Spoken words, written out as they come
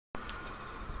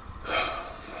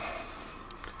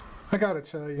I gotta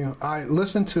tell you, I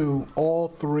listened to all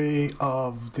three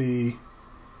of the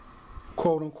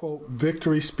quote-unquote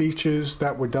victory speeches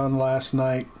that were done last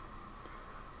night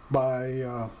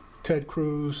by Ted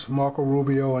Cruz, Marco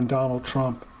Rubio, and Donald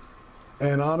Trump.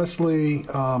 And honestly,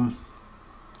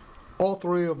 all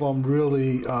three of them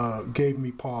really gave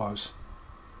me pause.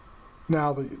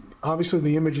 Now, obviously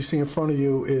the image you see in front of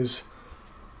you is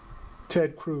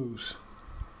Ted Cruz,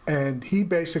 and he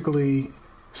basically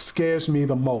scares me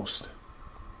the most.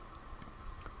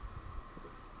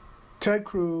 Ted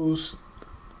Cruz,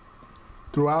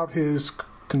 throughout his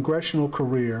congressional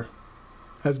career,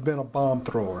 has been a bomb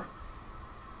thrower.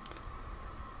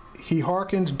 He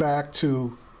harkens back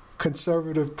to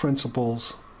conservative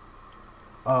principles.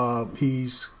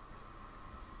 He's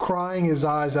crying his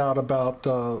eyes out about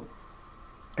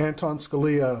Anton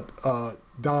Scalia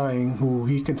dying, who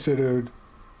he considered,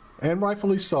 and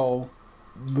rightfully so,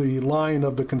 the lion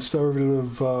of the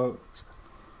conservative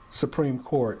Supreme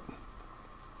Court.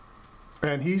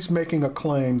 And he's making a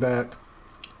claim that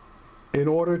in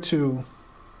order to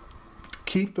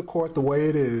keep the court the way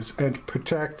it is and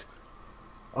protect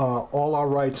all our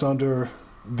rights under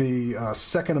the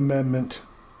Second Amendment,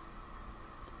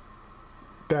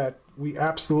 that we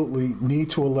absolutely need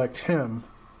to elect him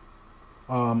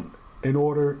in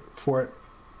order for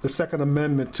the Second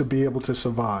Amendment to be able to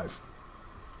survive.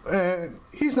 And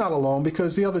he's not alone,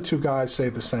 because the other two guys say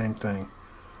the same thing.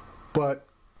 But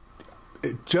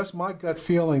just my gut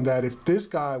feeling that if this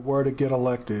guy were to get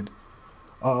elected,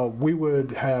 we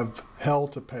would have hell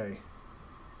to pay.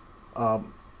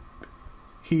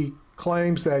 He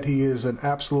claims that he is an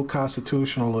absolute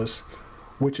constitutionalist,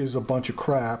 which is a bunch of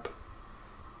crap,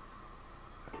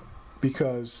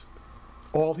 because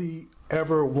all he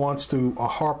ever wants to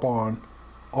harp on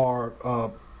are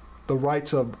the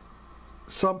rights of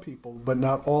some people, but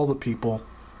not all the people.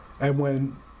 And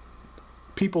when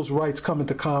people's rights come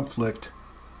into conflict,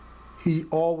 he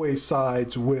always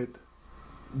sides with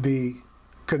the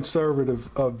conservative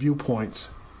viewpoints,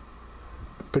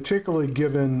 particularly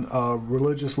given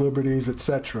religious liberties,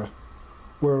 etc.,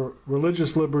 where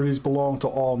religious liberties belong to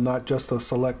all, not just a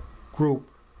select group.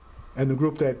 And the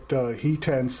group that he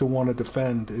tends to want to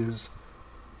defend is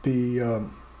the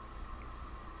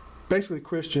basically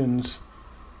Christians.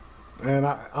 And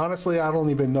honestly, I don't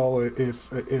even know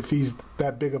if he's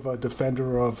that big of a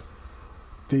defender of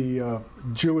the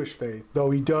Jewish faith, though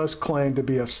he does claim to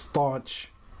be a staunch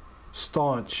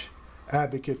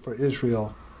advocate for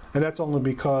Israel. And that's only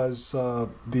because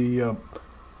the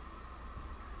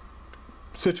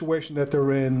situation that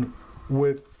they're in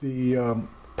with the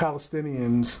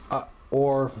Palestinians,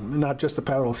 or not just the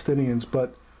Palestinians,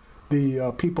 but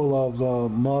the people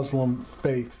of Muslim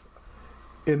faith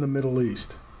in the Middle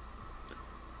East.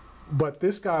 But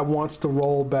this guy wants to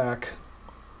roll back,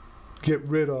 get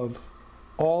rid of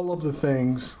all of the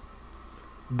things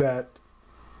that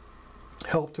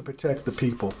help to protect the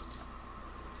people.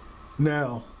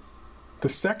 Now, the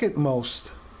second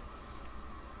most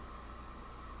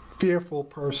fearful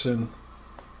person,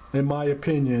 in my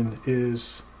opinion,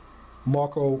 is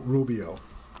Marco Rubio.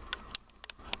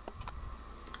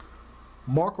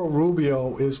 Marco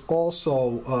Rubio is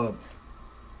also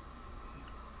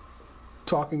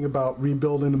talking about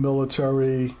rebuilding the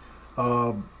military,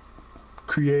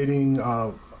 creating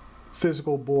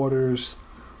physical borders,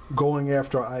 going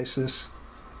after ISIS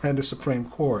and the Supreme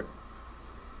Court.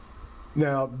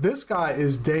 Now, this guy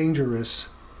is dangerous,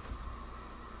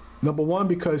 number one,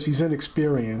 because he's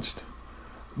inexperienced.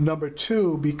 Number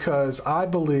two, because I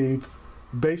believe,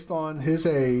 based on his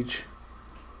age,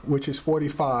 which is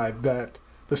 45, that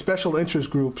the special interest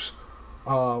groups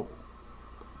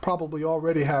probably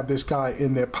already have this guy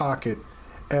in their pocket,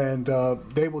 and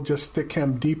they will just stick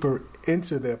him deeper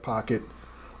into their pocket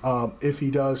if he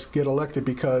does get elected,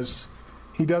 because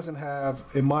he doesn't have,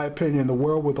 in my opinion, the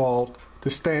wherewithal to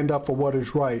stand up for what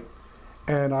is right.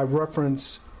 And I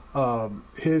reference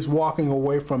his walking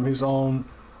away from his own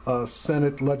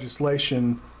Senate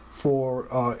legislation for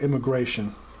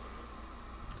immigration.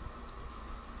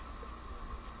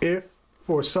 If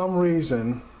for some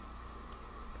reason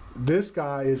this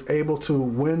guy is able to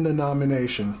win the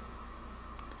nomination,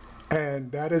 and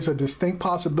that is a distinct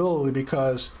possibility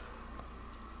because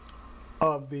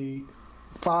of the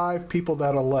 5 people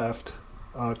that are left,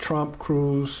 Trump,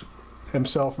 Cruz,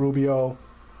 himself, Rubio,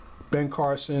 Ben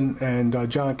Carson, and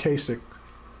John Kasich.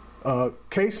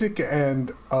 Kasich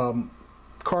and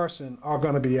Carson are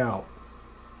going to be out.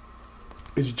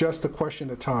 It's just a question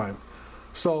of time.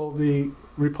 So the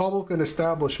Republican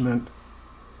establishment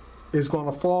is going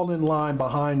to fall in line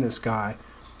behind this guy,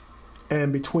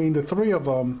 and between the three of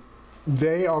them,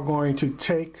 they are going to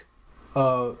take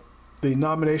the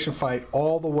nomination fight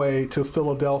all the way to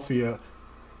Philadelphia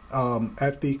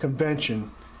at the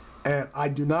convention. And I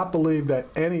do not believe that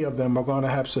any of them are going to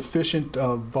have sufficient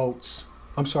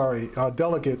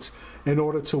delegates in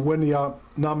order to win the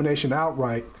nomination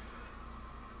outright,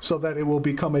 so that it will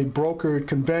become a brokered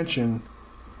convention,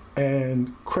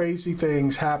 and crazy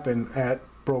things happen at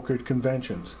brokered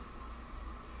conventions.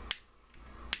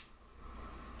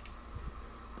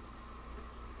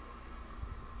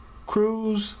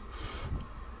 Cruz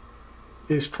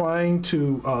is trying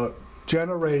to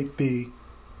generate the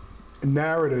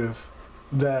narrative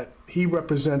that he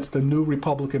represents the new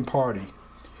Republican Party.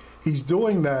 He's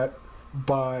doing that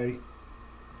by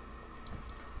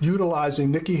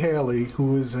utilizing Nikki Haley,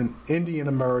 who is an Indian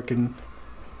American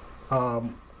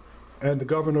and the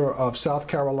governor of South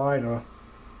Carolina,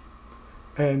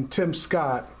 and Tim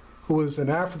Scott, who is an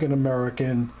African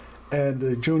American and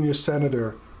the junior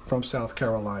senator from South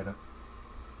Carolina.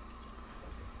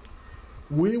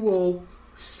 We will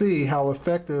see how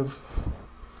effective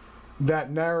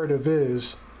that narrative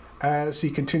is as he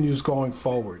continues going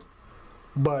forward.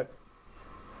 But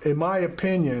in my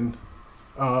opinion,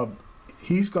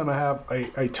 he's going to have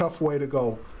a tough way to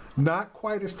go. Not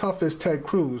quite as tough as Ted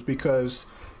Cruz, because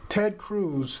Ted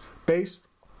Cruz, based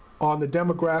on the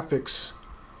demographics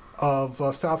of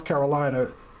South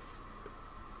Carolina,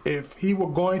 if he were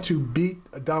going to beat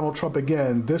Donald Trump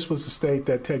again, this was the state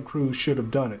that Ted Cruz should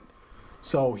have done it.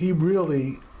 So he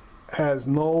really has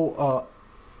no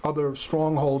other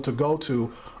stronghold to go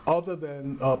to other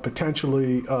than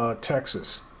potentially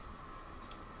Texas.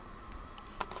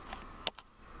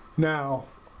 Now,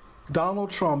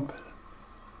 Donald Trump,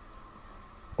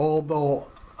 although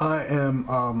I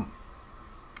am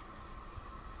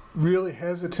really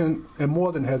hesitant, and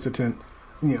more than hesitant,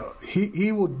 you know,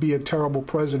 he would be a terrible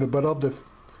president, but of the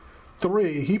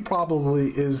three, he probably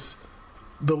is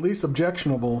the least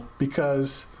objectionable,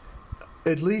 because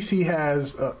at least he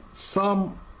has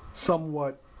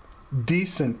somewhat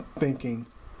decent thinking.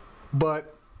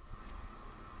 But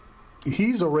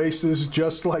he's a racist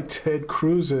just like Ted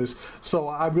Cruz is, so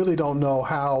I really don't know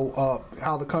how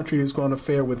the country is going to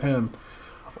fare with him.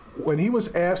 When he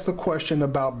was asked a question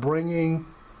about bringing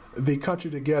the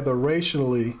country together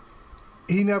racially,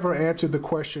 he never answered the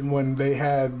question when they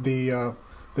had the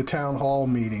town hall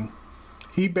meeting.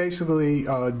 He basically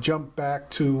jumped back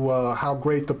to how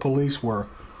great the police were.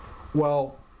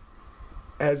 Well,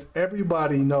 as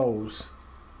everybody knows,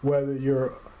 whether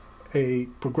you're a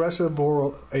progressive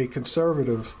or a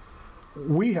conservative,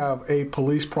 we have a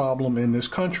police problem in this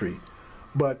country.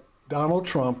 But Donald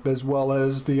Trump, as well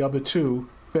as the other two,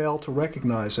 failed to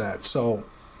recognize that. So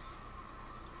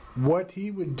what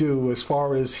he would do as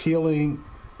far as healing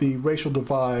the racial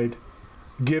divide,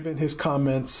 given his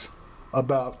comments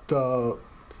about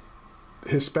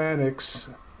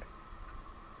Hispanics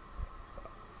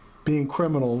being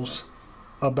criminals,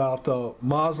 about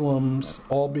Muslims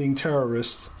all being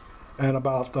terrorists, and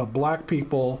about black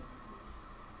people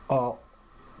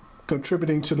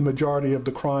contributing to the majority of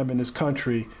the crime in this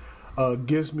country,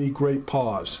 gives me great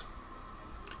pause.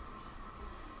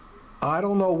 I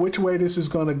don't know which way this is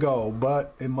going to go,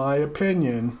 but in my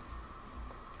opinion,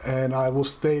 and I will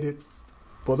state it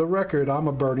for the record, I'm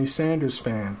a Bernie Sanders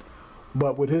fan.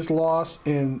 But with his loss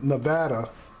in Nevada,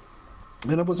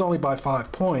 and it was only by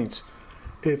 5 points,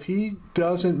 if he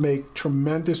doesn't make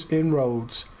tremendous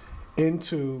inroads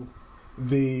into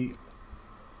the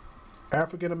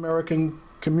African American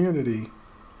community,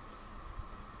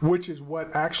 which is what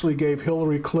actually gave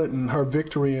Hillary Clinton her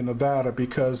victory in Nevada,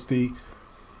 because the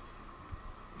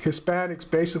Hispanics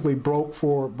basically broke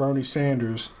for Bernie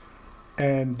Sanders,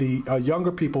 and the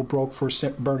younger people broke for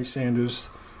Bernie Sanders.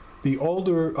 The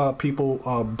older people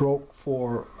broke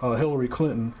for Hillary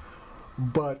Clinton.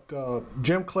 But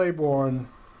Jim Claiborne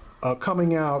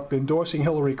coming out, endorsing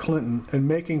Hillary Clinton, and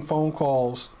making phone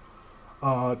calls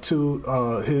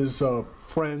to his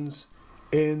friends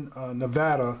in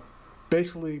Nevada,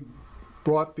 basically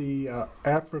brought the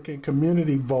African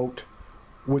community vote,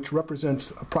 which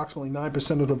represents approximately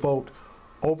 9% of the vote,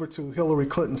 over to Hillary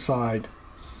Clinton's side.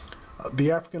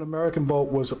 The African American vote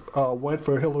went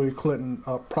for Hillary Clinton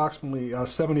approximately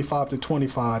 75 to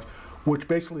 25, which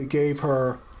basically gave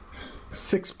her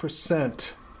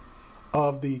 6%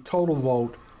 of the total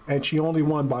vote, and she only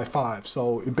won by 5.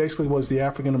 So it basically was the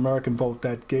African American vote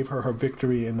that gave her her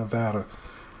victory in Nevada.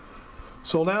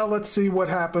 So now let's see what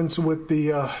happens with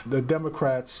the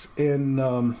Democrats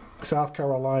in South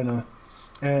Carolina,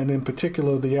 and in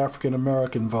particular the African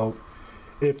American vote.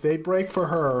 If they break for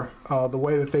her the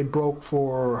way that they broke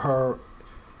for her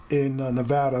in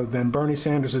Nevada, then Bernie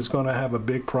Sanders is going to have a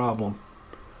big problem.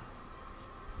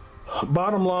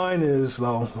 Bottom line is,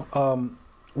 though,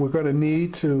 we're going to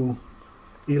need to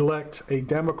elect a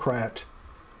Democrat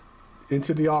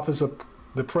into the office of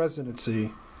the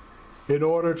presidency in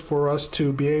order for us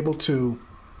to be able to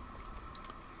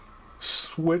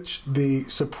switch the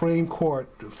Supreme Court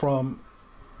from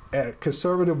a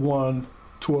conservative one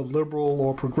to a liberal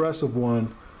or progressive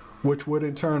one, which would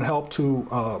in turn help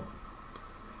to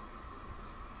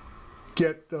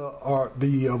get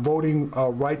the voting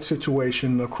rights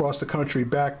situation across the country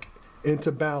back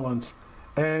into balance,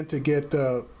 and to get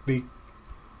the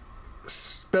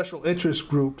special interest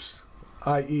groups,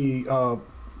 i.e.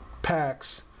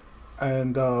 PACs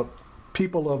and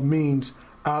people of means,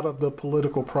 out of the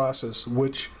political process,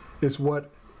 which is what,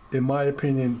 in my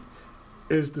opinion,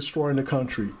 is destroying the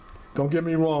country. Don't get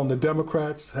me wrong, the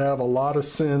Democrats have a lot of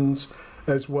sins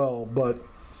as well, but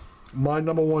my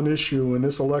number one issue in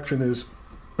this election is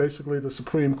basically the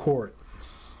Supreme Court.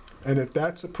 And if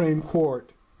that Supreme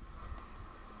Court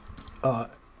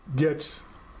gets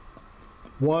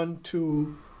 1,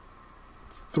 2,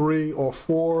 3, or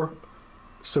 4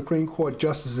 Supreme Court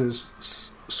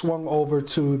justices swung over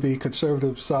to the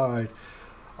conservative side,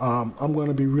 I'm going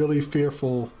to be really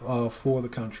fearful for the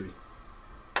country.